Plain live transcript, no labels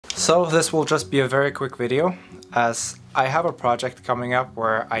So this will just be a very quick video, as I have a project coming up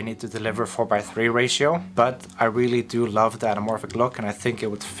where I need to deliver 4:3 ratio, but I really do love the anamorphic look and I think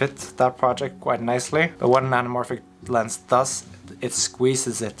it would fit that project quite nicely. But what an anamorphic lens does, it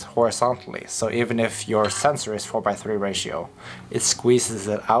squeezes it horizontally. So even if your sensor is 4:3 ratio, it squeezes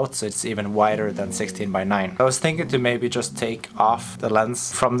it out so it's even wider than 16:9. I was thinking to maybe just take off the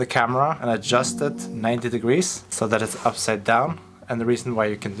lens from the camera and adjust it 90 degrees so that it's upside down. And the reason why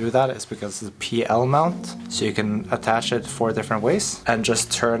you can do that is because it's a PL mount, so you can attach it 4 different ways and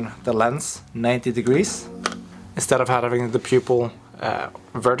just turn the lens 90 degrees. Instead of having the pupil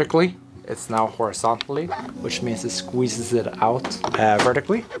vertically, it's now horizontally, which means it squeezes it out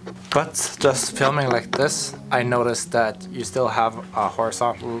vertically. But just filming like this, I noticed that you still have a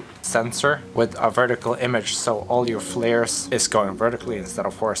horizontal sensor with a vertical image, so all your flares is going vertically instead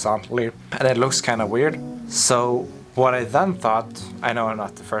of horizontally, and it looks kind of weird. So what I then thought, I know I'm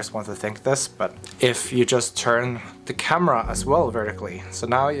not the first one to think this, but if you just turn the camera as well vertically, so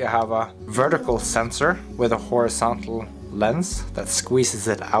now you have a vertical sensor with a horizontal lens that squeezes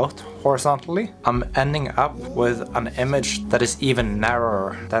it out horizontally, I'm ending up with an image that is even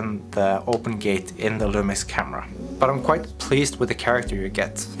narrower than the open gate in the Lumix camera. But I'm quite pleased with the character you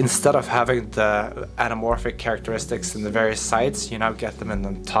get. Instead of having the anamorphic characteristics in the various sides, you now get them in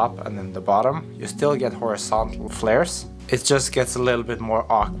the top and in the bottom. You still get horizontal flares. It just gets a little bit more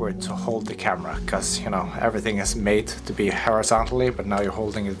awkward to hold the camera because, you know, everything is made to be horizontally, but now you're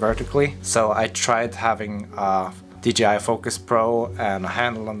holding it vertically. So I tried having a DJI Focus Pro and a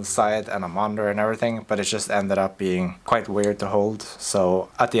handle on the side and a monitor and everything, but it just ended up being quite weird to hold. So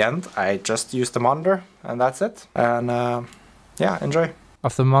at the end, I just used the monitor and that's it. And yeah, enjoy.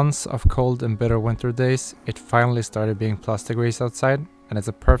 After months of cold and bitter winter days, it finally started being plus degrees outside, and it's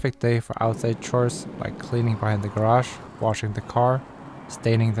a perfect day for outside chores like cleaning behind the garage, washing the car,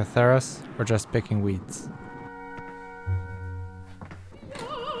 staining the terrace, or just picking weeds.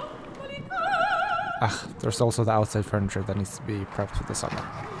 There's also the outside furniture that needs to be prepped for the summer.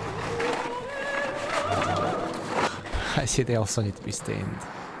 I see they also need to be stained.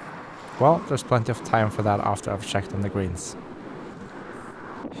 Well, there's plenty of time for that after I've checked on the greens.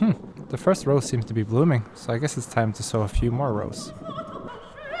 The first rose seems to be blooming, so I guess it's time to sow a few more rows.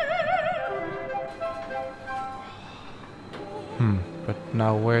 But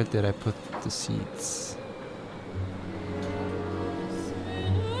now where did I put the seeds?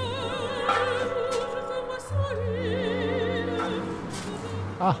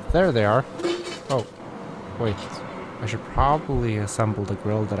 There they are. Oh, wait. I should probably assemble the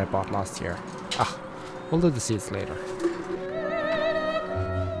grill that I bought last year. We'll do the seeds later.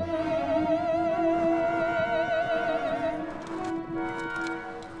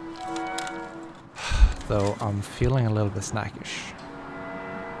 Though I'm feeling a little bit snackish.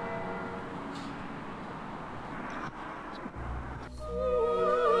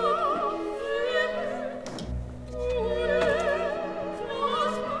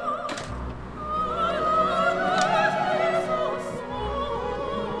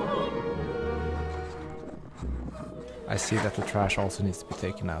 I see that the trash also needs to be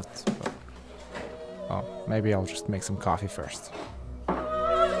taken out, but well, maybe I'll just make some coffee first.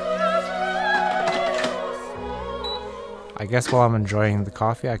 I guess while I'm enjoying the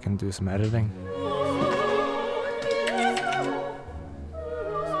coffee, I can do some editing.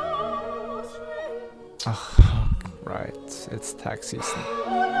 Right, it's tax season.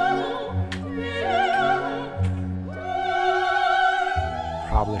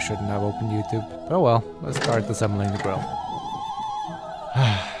 Probably shouldn't have opened YouTube, but oh well, let's start assembling the grill.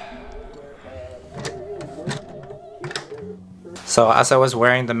 So as I was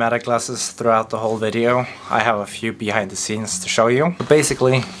wearing the meta glasses throughout the whole video, I have a few behind the scenes to show you. But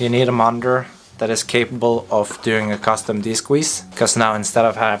basically, you need a monitor that is capable of doing a custom D-squeeze, because now instead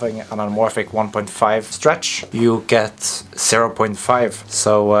of having an anamorphic 1.5 stretch, you get 0.5.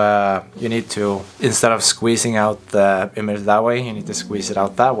 So you need to, instead of squeezing out the image that way, you need to squeeze it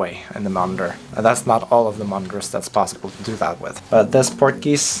out that way in the monitor. And that's not all of the monitors that's possible to do that with. But this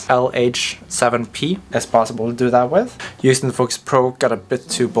Portgeese LH7P is possible to do that with. Using the Focus Pro got a bit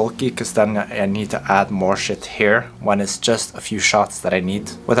too bulky, because then I need to add more shit here when it's just a few shots that I need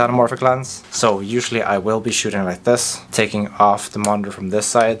with anamorphic lens. So usually I will be shooting like this, taking off the monitor from this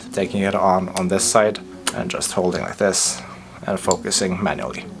side, taking it on this side, and just holding like this and focusing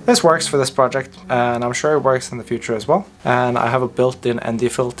manually. This works for this project, and I'm sure it works in the future as well. And I have a built-in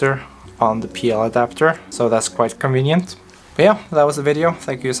ND filter on the PL adapter, so that's quite convenient. But yeah, that was the video.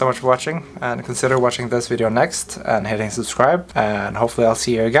 Thank you so much for watching, and consider watching this video next and hitting subscribe, and hopefully I'll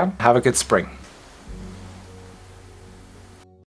see you again. Have a good spring.